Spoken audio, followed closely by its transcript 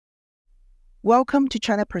Welcome to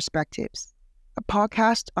China Perspectives, a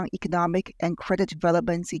podcast on economic and credit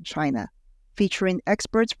developments in China, featuring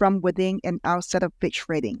experts from within and outside of Fitch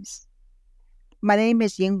Ratings. My name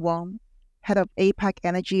is Ying Wang, Head of APAC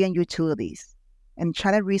Energy and Utilities, and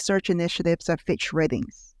China Research Initiatives at Fitch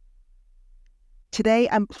Ratings. Today,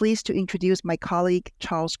 I'm pleased to introduce my colleague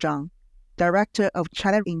Charles Zhang, Director of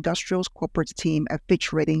China Industrials Corporate Team at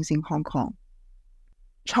Fitch Ratings in Hong Kong.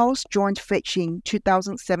 Charles joined Fitch in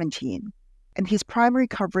 2017, and his primary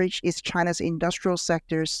coverage is China's industrial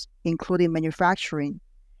sectors, including manufacturing,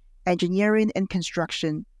 engineering and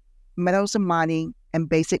construction, metals and mining, and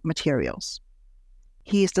basic materials.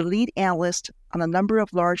 He is the lead analyst on a number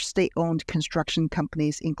of large state-owned construction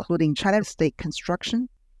companies, including China State Construction,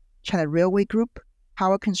 China Railway Group,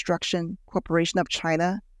 Power Construction, Corporation of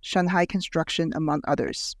China, Shanghai Construction, among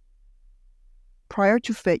others. Prior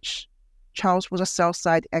to Fitch, Charles was a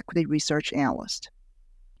sell-side equity research analyst.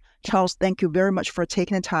 Charles, thank you very much for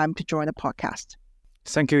taking the time to join the podcast.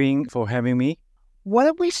 Thank you, Ying, for having me. Why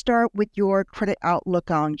don't we start with your credit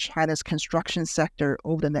outlook on China's construction sector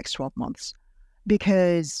over the next 12 months?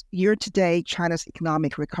 Because year-to-date, China's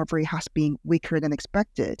economic recovery has been weaker than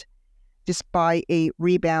expected. Despite a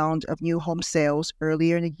rebound of new home sales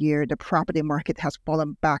earlier in the year, the property market has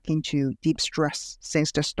fallen back into deep stress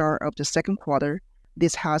since the start of the second quarter.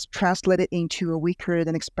 This has translated into a weaker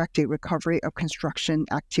than expected recovery of construction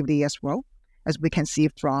activity as well, as we can see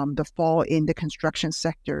from the fall in the construction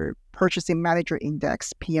sector Purchasing Manager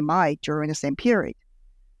Index, PMI, during the same period.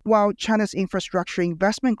 While China's infrastructure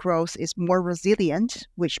investment growth is more resilient,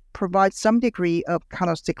 which provides some degree of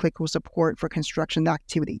counter-cyclical support for construction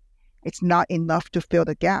activity, it's not enough to fill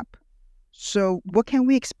the gap. So what can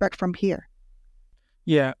we expect from here?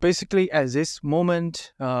 Yeah, basically at this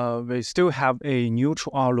moment, we still have a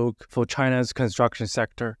neutral outlook for China's construction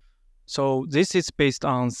sector. So this is based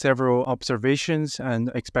on several observations and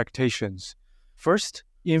expectations. First,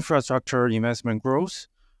 infrastructure investment growth.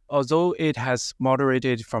 Although it has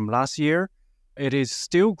moderated from last year, it is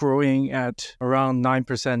still growing at around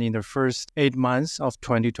 9% in the first 8 months of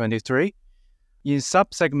 2023. In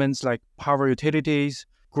subsegments like power utilities,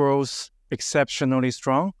 growth exceptionally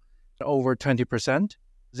strong, over 20%.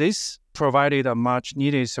 This provided a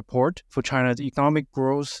much-needed support for China's economic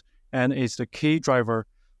growth and is the key driver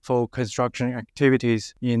for construction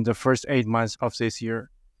activities in the first 8 months of this year.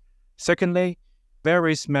 Secondly,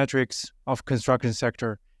 various metrics of construction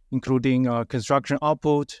sector, including construction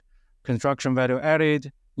output, construction value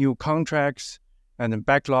added, new contracts, and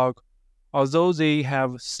backlog, although they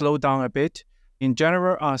have slowed down a bit, in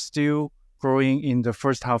general are still growing in the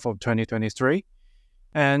first half of 2023.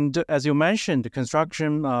 And as you mentioned, the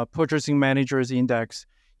construction Purchasing Managers Index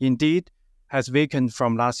indeed has weakened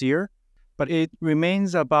from last year, but it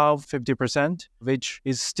remains above 50%, which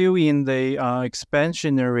is still in the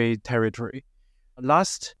expansionary territory.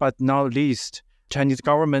 Last but not least, Chinese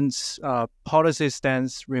government's policy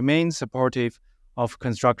stance remains supportive of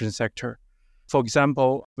construction sector. For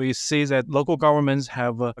example, we see that local governments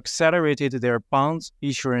have accelerated their bonds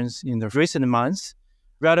issuance in the recent months.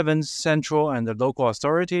 Relevant central and local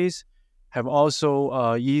authorities have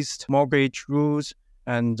also eased mortgage rules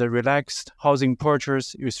and relaxed housing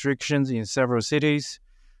purchase restrictions in several cities.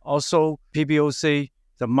 Also, PBOC,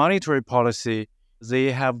 the monetary policy,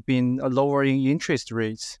 they have been lowering interest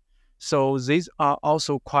rates. So these are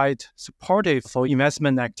also quite supportive for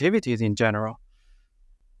investment activities in general.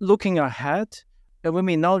 Looking ahead, we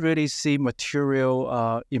may not really see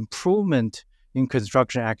material improvement in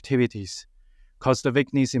construction activities, caused the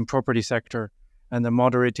weakness in property sector and the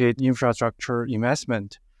moderated infrastructure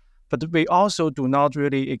investment. But we also do not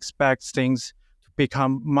really expect things to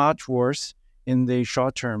become much worse in the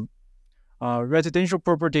short term. Residential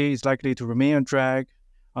property is likely to remain a drag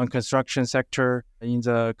on construction sector in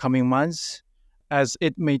the coming months, as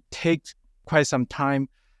it may take quite some time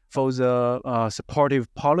for the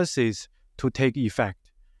supportive policies to take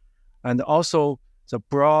effect. And also, the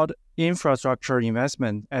broad infrastructure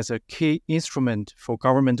investment as a key instrument for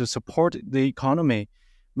government to support the economy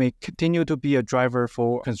may continue to be a driver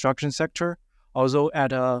for construction sector, although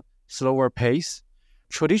at a slower pace.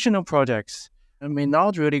 Traditional projects may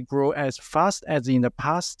not really grow as fast as in the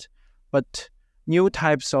past, but new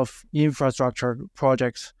types of infrastructure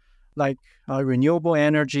projects like renewable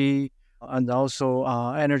energy and also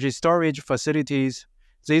energy storage facilities,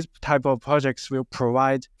 these type of projects will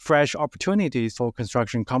provide fresh opportunities for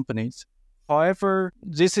construction companies. However,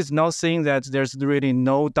 this is not saying that there's really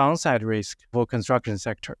no downside risk for construction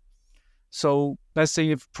sector. So let's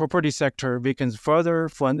say if property sector weakens further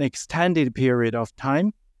for an extended period of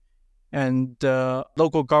time, and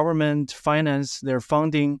local government finance their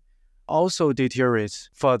funding also deteriorates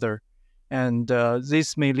further. And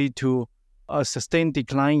this may lead to a sustained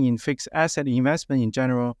decline in fixed asset investment in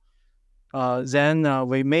general. Then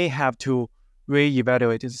we may have to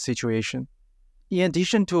reevaluate the situation. In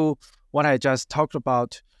addition to what I just talked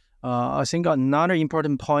about, I think another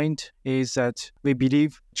important point is that we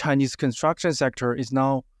believe Chinese construction sector is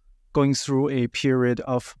now going through a period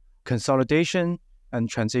of consolidation and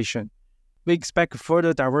transition. We expect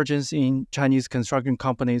further divergence in Chinese construction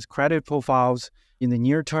companies' credit profiles in the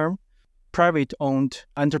near term. Private-owned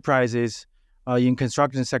enterprises in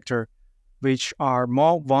construction sector, which are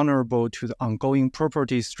more vulnerable to the ongoing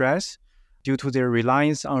property stress due to their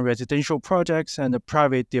reliance on residential projects and the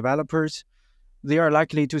private developers, they are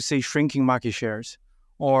likely to see shrinking market shares,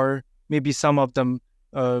 or maybe some of them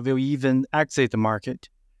will even exit the market.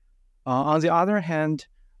 On the other hand,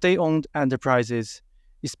 state-owned enterprises,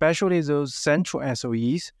 especially those central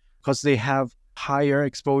SOEs, because they have higher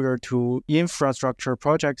exposure to infrastructure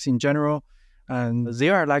projects in general, and they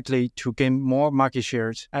are likely to gain more market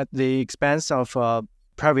shares at the expense of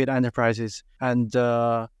private enterprises. And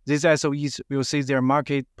these SOEs will see their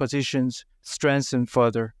market positions strengthen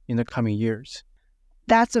further in the coming years.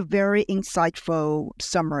 That's a very insightful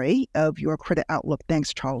summary of your credit outlook.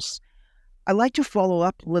 Thanks, Charles. I'd like to follow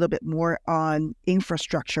up a little bit more on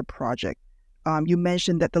infrastructure project. You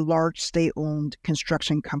mentioned that the large state-owned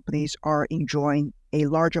construction companies are enjoying a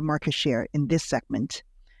larger market share in this segment.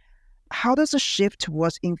 How does a shift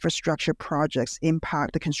towards infrastructure projects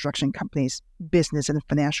impact the construction companies' business and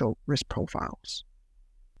financial risk profiles?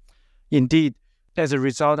 Indeed, as a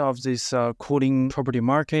result of this cooling property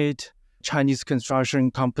market, Chinese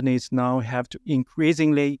construction companies now have to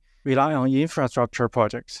increasingly rely on infrastructure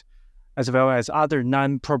projects, as well as other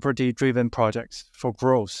non-property driven projects for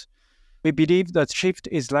growth. We believe that shift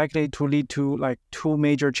is likely to lead to two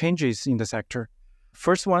major changes in the sector.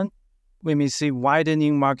 First one, we may see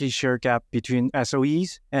widening market share gap between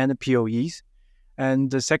SOEs and POEs.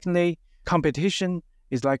 And secondly, competition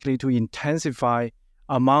is likely to intensify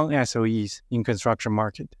among SOEs in construction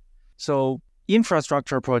market. So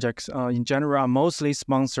infrastructure projects in general are mostly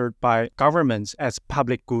sponsored by governments as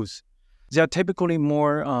public goods. They are typically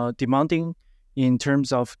more demanding in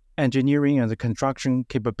terms of engineering and the construction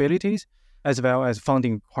capabilities, as well as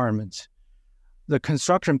funding requirements. The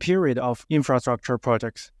construction period of infrastructure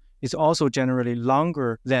projects is also generally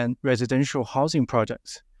longer than residential housing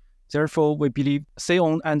projects. Therefore, we believe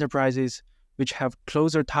state-owned enterprises which have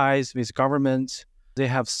closer ties with governments, they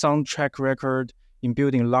have some track record in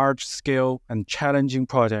building large-scale and challenging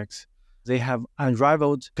projects. They have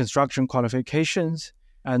unrivaled construction qualifications,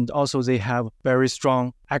 and also they have very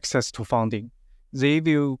strong access to funding. They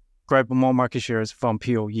will grab more market shares from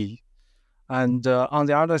POE. And on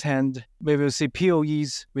the other hand, we will see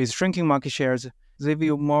POEs with shrinking market shares. They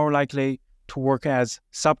will more likely to work as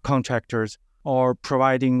subcontractors or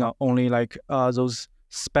providing only those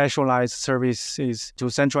specialized services to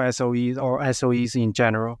central SOEs or SOEs in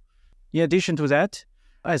general. In addition to that,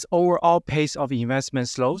 as overall pace of investment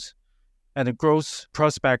slows and the growth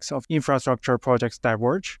prospects of infrastructure projects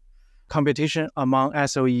diverge, competition among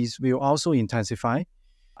SOEs will also intensify.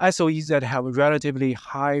 SOEs that have relatively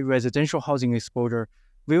high residential housing exposure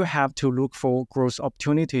will have to look for growth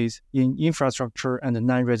opportunities in infrastructure and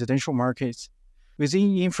non-residential markets.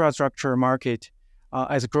 Within the infrastructure market,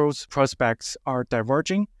 as growth prospects are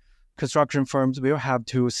diverging, construction firms will have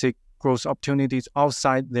to seek growth opportunities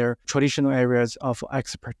outside their traditional areas of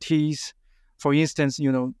expertise. For instance,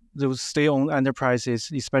 those state-owned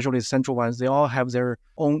enterprises, especially the central ones, they all have their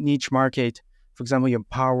own niche market. For example, in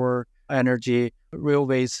power, energy,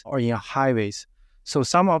 railways, or in highways. So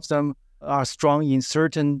some of them are strong in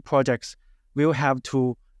certain projects will have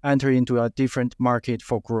to enter into a different market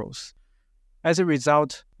for growth. As a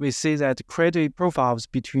result, we see that credit profiles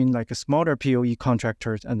between smaller POE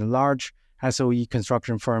contractors and large SOE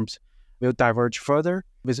construction firms will diverge further.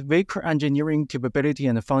 With weaker engineering capability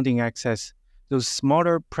and funding access, those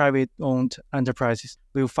smaller private-owned enterprises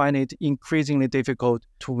will find it increasingly difficult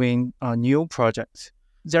to win new projects.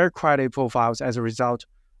 Their credit profiles, as a result,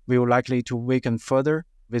 will likely to weaken further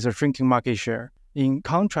with a shrinking market share. In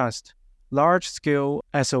contrast, large-scale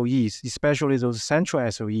SOEs, especially those central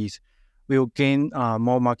SOEs, will gain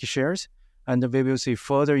more market shares, and we will see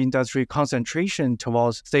further industry concentration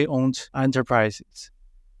towards state-owned enterprises.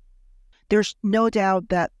 There's no doubt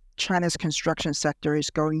that China's construction sector is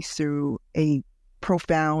going through a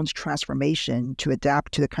profound transformation to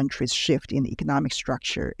adapt to the country's shift in economic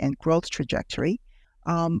structure and growth trajectory.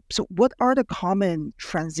 So what are the common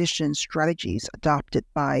transition strategies adopted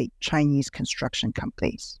by Chinese construction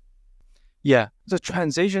companies? Yeah, the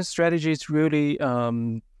transition strategies really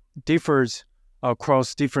differs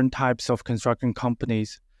across different types of construction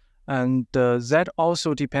companies. And that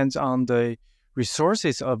also depends on the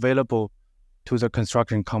resources available to the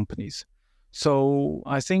construction companies. So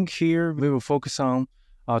I think here we will focus on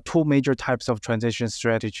two major types of transition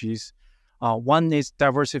strategies. One is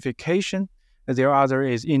diversification, and the other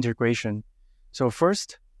is integration. So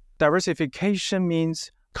first, diversification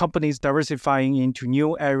means companies diversifying into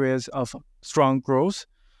new areas of strong growth.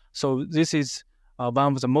 So this is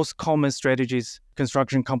one of the most common strategies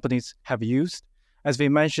construction companies have used. As we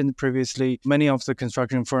mentioned previously, many of the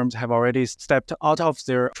construction firms have already stepped out of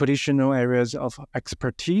their traditional areas of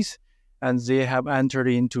expertise, and they have entered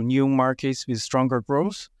into new markets with stronger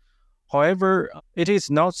growth. However, it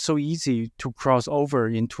is not so easy to cross over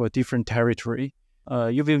into a different territory.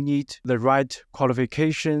 You will need the right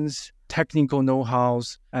qualifications, technical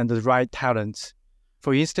know-hows, and the right talents.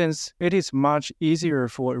 For instance, it is much easier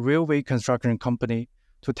for a railway construction company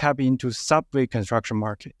to tap into subway construction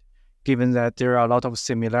market, given that there are a lot of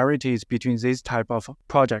similarities between these type of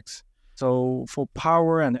projects. So for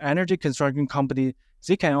power and energy construction company,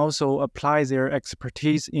 they can also apply their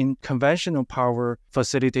expertise in conventional power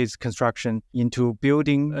facilities construction into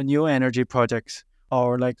building new energy projects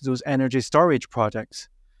or like those energy storage projects.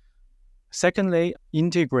 Secondly,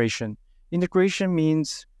 integration. Integration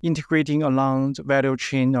means integrating along the value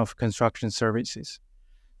chain of construction services.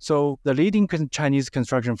 So the leading Chinese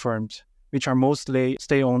construction firms, which are mostly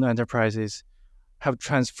state-owned enterprises, have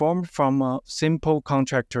transformed from simple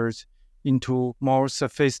contractors into more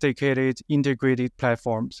sophisticated integrated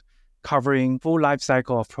platforms covering full life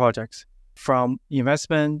cycle of projects, from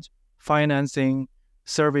investment, financing,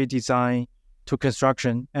 survey design, to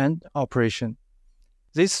construction and operation.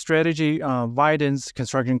 This strategy widens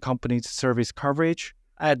construction companies' service coverage,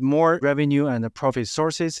 add more revenue and profit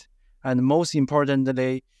sources, and most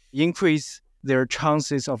importantly, increase their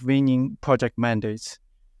chances of winning project mandates.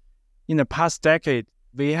 In the past decade,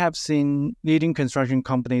 we have seen leading construction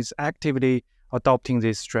companies actively adopting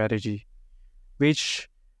this strategy, which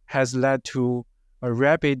has led to a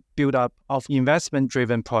rapid build-up of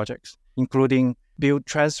investment-driven projects, including build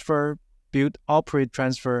transfer, build operate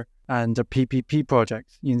transfer, and the PPP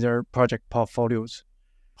projects in their project portfolios.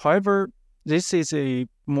 However, this is a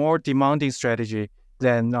more demanding strategy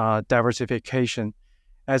than diversification,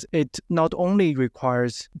 as it not only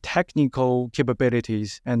requires technical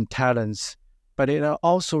capabilities and talents, but it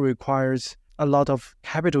also requires a lot of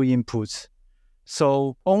capital inputs.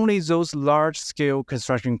 So only those large-scale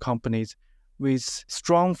construction companies with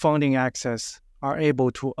strong funding access are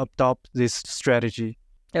able to adopt this strategy.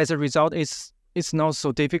 As a result, it's not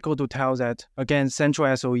so difficult to tell that, again, central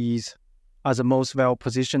SOEs are the most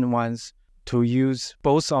well-positioned ones to use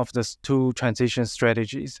both of the two transition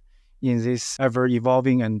strategies in this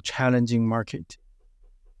ever-evolving and challenging market.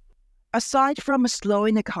 Aside from a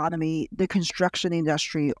slowing economy, the construction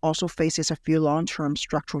industry also faces a few long-term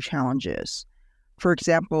structural challenges. For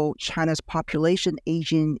example, China's population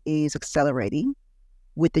aging is accelerating,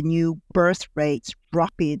 with the new birth rates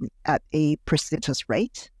dropping at a precipitous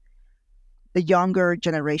rate. The younger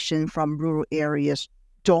generation from rural areas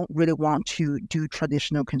don't really want to do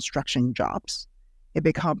traditional construction jobs. It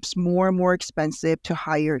becomes more and more expensive to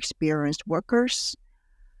hire experienced workers,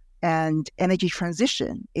 and energy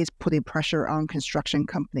transition is putting pressure on construction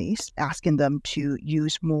companies, asking them to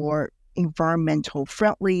use more environmental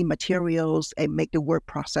friendly materials and make the work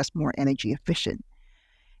process more energy efficient.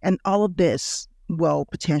 And all of this will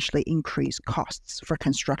potentially increase costs for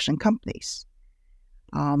construction companies.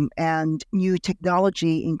 And new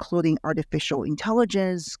technology, including artificial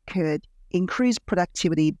intelligence, could increase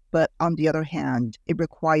productivity, but on the other hand, it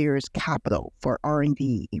requires capital for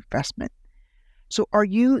R&D investment. So are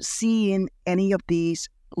you seeing any of these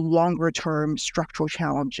longer-term structural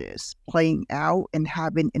challenges playing out and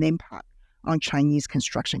having an impact on Chinese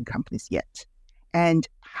construction companies yet? And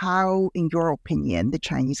how, in your opinion, the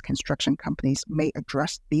Chinese construction companies may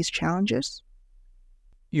address these challenges?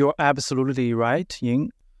 You're absolutely right,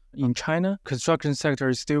 Ying. In China, construction sector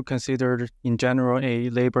is still considered in general a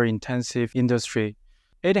labor-intensive industry.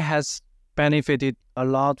 It has benefited a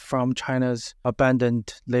lot from China's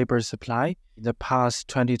abundant labor supply in the past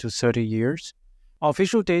 20 to 30 years.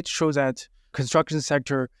 Official data show that construction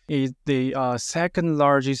sector is the second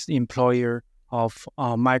largest employer of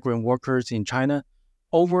migrant workers in China.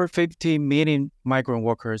 Over 50 million migrant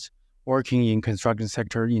workers working in construction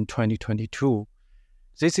sector in 2022.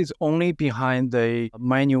 This is only behind the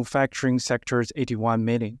manufacturing sector's 81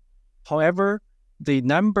 million. However, the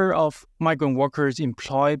number of migrant workers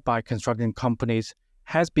employed by construction companies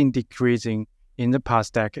has been decreasing in the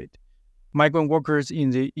past decade. Migrant workers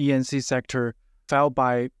in the E&C sector fell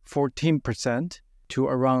by 14% to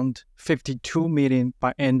around 52 million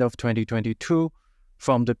by end of 2022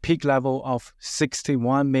 from the peak level of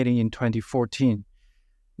 61 million in 2014.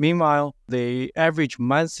 Meanwhile, the average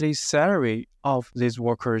monthly salary of these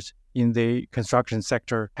workers in the construction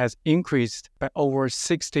sector has increased by over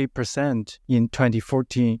 60% in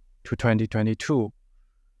 2014 to 2022.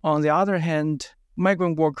 On the other hand,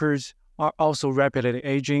 migrant workers are also rapidly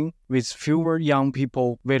aging, with fewer young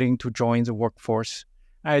people willing to join the workforce,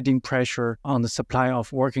 adding pressure on the supply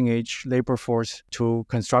of working-age labor force to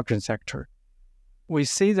construction sector. We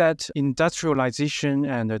see that industrialization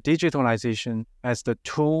and digitalization as the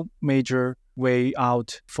two major way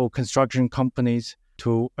out for construction companies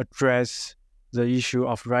to address the issue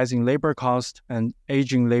of rising labor cost and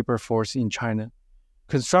aging labor force in China.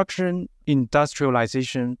 Construction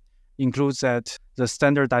industrialization includes that the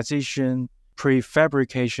standardization,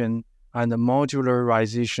 prefabrication, and the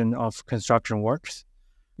modularization of construction works.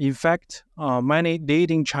 In fact, many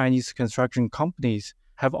leading Chinese construction companies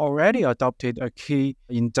have already adopted a key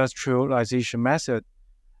industrialization method,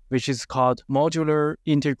 which is called modular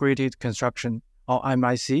integrated construction, or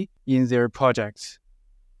MIC, in their projects,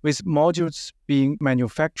 with modules being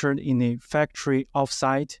manufactured in a factory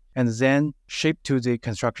off-site and then shipped to the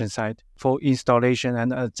construction site for installation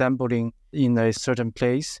and assembling in a certain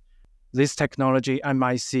place. This technology,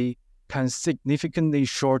 MIC, can significantly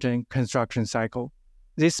shorten construction cycle.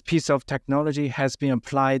 This piece of technology has been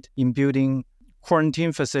applied in building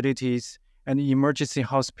quarantine facilities and emergency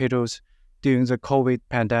hospitals during the COVID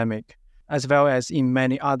pandemic, as well as in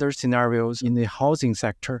many other scenarios in the housing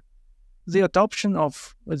sector. The adoption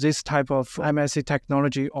of this type of MIC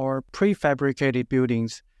technology or prefabricated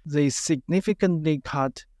buildings, they significantly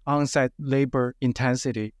cut on-site labor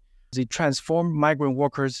intensity. They transform migrant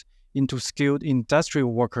workers into skilled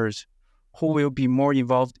industrial workers who will be more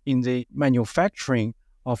involved in the manufacturing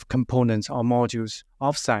of components or modules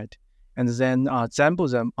off-site and then assemble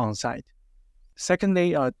them on-site.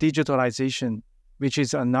 Secondly, digitalization, which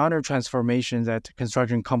is another transformation that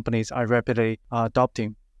construction companies are rapidly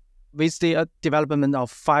adopting. With the development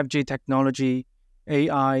of 5G technology,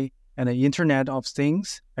 AI, and the Internet of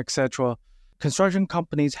Things, etc., construction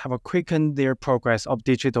companies have quickened their progress of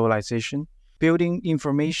digitalization, building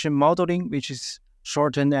information modeling, which is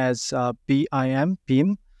shortened as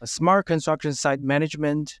BIM, smart construction site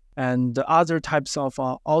management, and other types of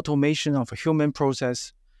automation of human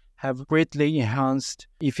process have greatly enhanced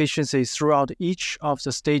efficiency throughout each of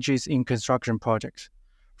the stages in construction projects,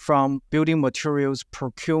 from building materials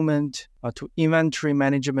procurement to inventory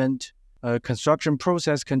management, construction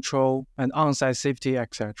process control, and on-site safety,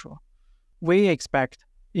 etc. We expect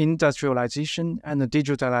industrialization and the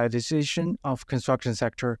digitalization of construction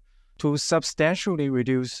sector to substantially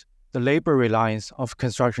reduce the labor reliance of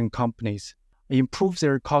construction companies, improve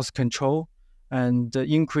their cost control, and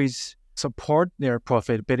support their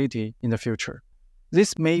profitability in the future.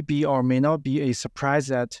 This may be or may not be a surprise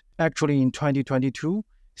that actually in 2022,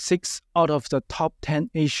 6 out of the top 10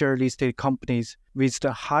 Asia-listed companies with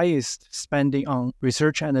the highest spending on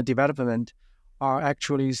research and development are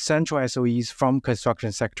actually central SOEs from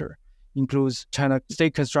construction sector, includes China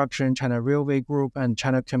State Construction, China Railway Group, and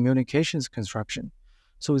China Communications Construction.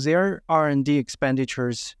 So their R&D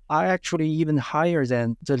expenditures are actually even higher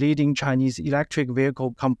than the leading Chinese electric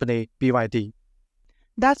vehicle company, BYD.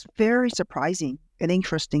 That's very surprising and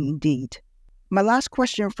interesting indeed. My last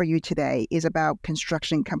question for you today is about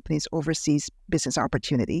construction companies' overseas business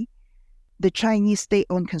opportunity. The Chinese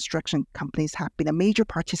state-owned construction companies have been a major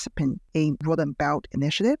participant in Road and Belt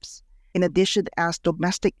initiatives. In addition, as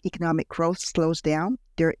domestic economic growth slows down,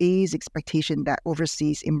 there is expectation that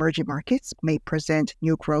overseas emerging markets may present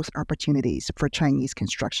new growth opportunities for Chinese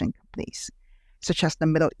construction companies, such as the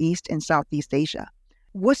Middle East and Southeast Asia.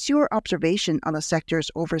 What's your observation on the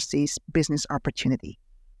sector's overseas business opportunity?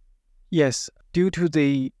 Yes, due to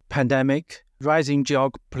the pandemic, rising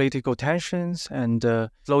geopolitical tensions, and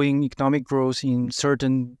slowing economic growth in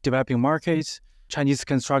certain developing markets, Chinese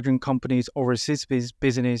construction companies' overseas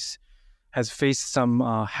business has faced some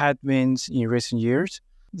headwinds in recent years.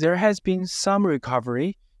 There has been some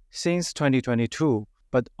recovery since 2022,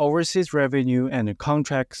 but overseas revenue and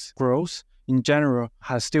contracts growth in general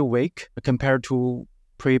has still weak compared to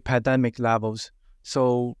pre-pandemic levels.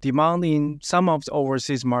 So demand in some of the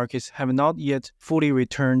overseas markets have not yet fully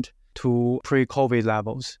returned to pre-COVID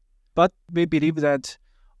levels. But we believe that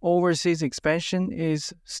overseas expansion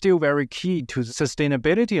is still very key to the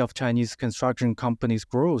sustainability of Chinese construction companies'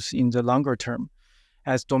 growth in the longer term,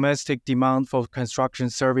 as domestic demand for construction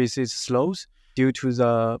services slows due to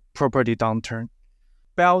the property downturn.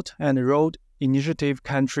 Belt and Road Initiative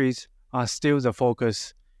countries are still the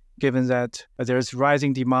focus, given that there's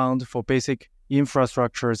rising demand for basic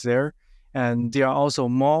infrastructures there, and they are also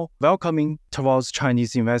more welcoming towards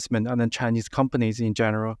Chinese investment and Chinese companies in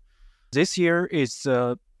general. This year is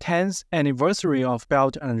the 10th anniversary of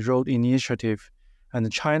Belt and Road Initiative,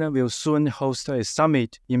 and China will soon host a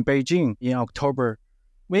summit in Beijing in October.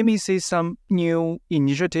 We may see some new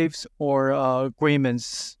initiatives or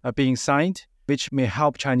agreements being signed, which may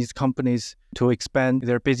help Chinese companies to expand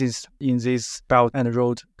their business in these Belt and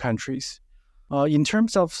Road countries. In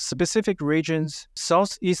terms of specific regions,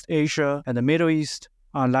 Southeast Asia and the Middle East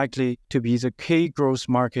are likely to be the key growth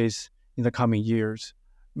markets in the coming years.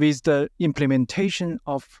 With the implementation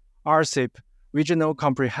of RCEP, Regional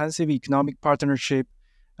Comprehensive Economic Partnership,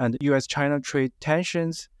 and US-China trade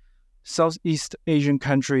tensions, Southeast Asian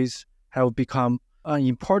countries have become an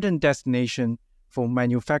important destination for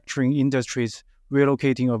manufacturing industries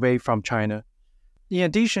relocating away from China. In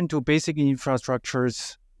addition to basic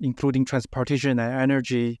infrastructures, including transportation and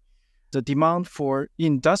energy, the demand for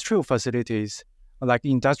industrial facilities, like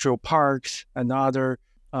industrial parks and other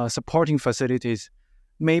supporting facilities,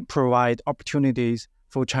 may provide opportunities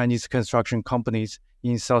for Chinese construction companies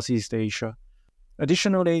in Southeast Asia.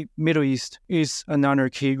 Additionally, Middle East is another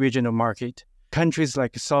key regional market. Countries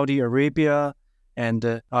like Saudi Arabia and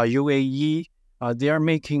UAE, they are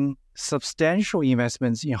making substantial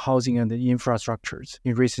investments in housing and infrastructures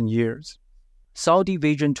in recent years. Saudi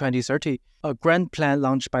Vision 2030, a grand plan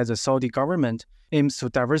launched by the Saudi government, aims to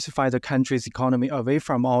diversify the country's economy away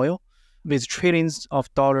from oil, with trillions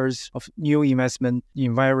of dollars of new investment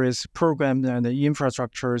in various programs and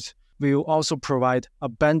infrastructures will also provide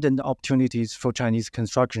abundant opportunities for Chinese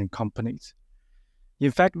construction companies.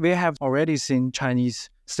 In fact, we have already seen Chinese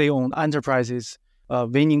state-owned enterprises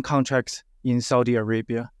winning contracts in Saudi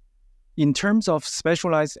Arabia. In terms of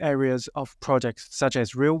specialized areas of projects such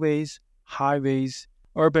as railways, highways,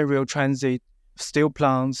 urban rail transit, steel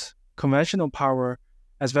plants, conventional power,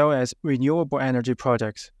 as well as renewable energy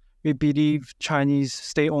projects, we believe Chinese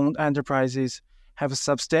state-owned enterprises have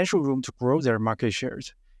substantial room to grow their market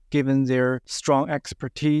shares, given their strong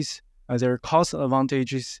expertise, their cost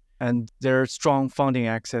advantages, and their strong funding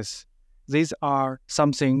access. These are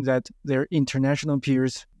something that their international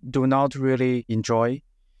peers do not really enjoy.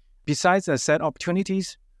 Besides asset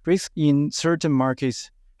opportunities, risks in certain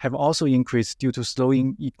markets have also increased due to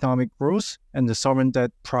slowing economic growth and the sovereign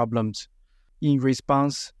debt problems. In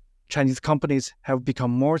response, Chinese companies have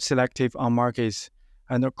become more selective on markets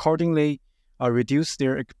and accordingly reduce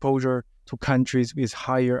their exposure to countries with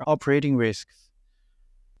higher operating risks.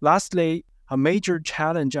 Lastly, a major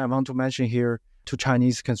challenge I want to mention here to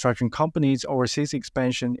Chinese construction companies' overseas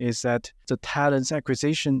expansion is that the talent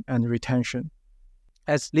acquisition and retention.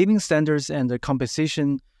 As living standards and the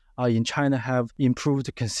compensation in China have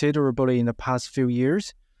improved considerably in the past few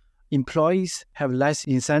years, employees have less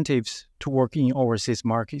incentives to work in overseas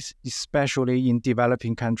markets, especially in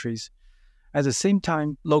developing countries. At the same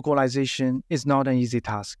time, localization is not an easy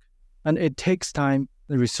task, and it takes time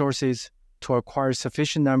and resources to acquire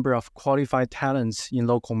sufficient number of qualified talents in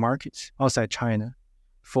local markets outside China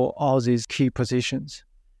for all these key positions.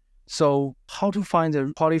 So how to find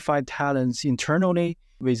the qualified talents internally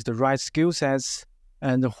with the right skill sets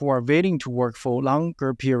and who are willing to work for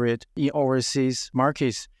longer period in overseas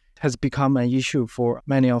markets has become an issue for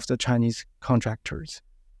many of the Chinese contractors.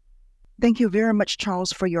 Thank you very much,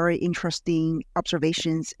 Charles, for your interesting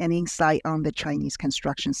observations and insight on the Chinese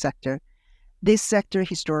construction sector. This sector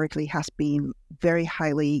historically has been very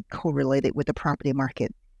highly correlated with the property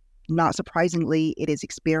market. Not surprisingly, it is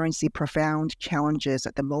experiencing profound challenges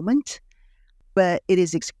at the moment, but it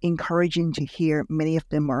is encouraging to hear many of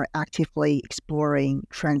them are actively exploring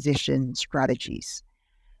transition strategies.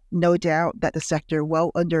 No doubt that the sector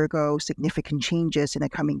will undergo significant changes in the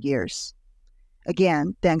coming years.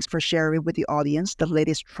 Again, thanks for sharing with the audience the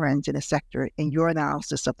latest trends in the sector and your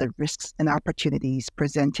analysis of the risks and opportunities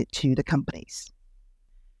presented to the companies.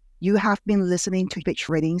 You have been listening to Fitch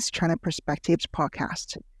Ratings China Perspectives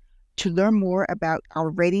podcast. To learn more about our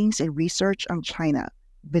ratings and research on China,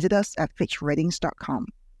 visit us at fitchratings.com.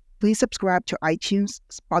 Please subscribe to iTunes,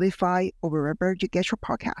 Spotify, or wherever you get your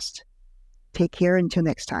podcast. Take care until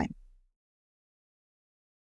next time.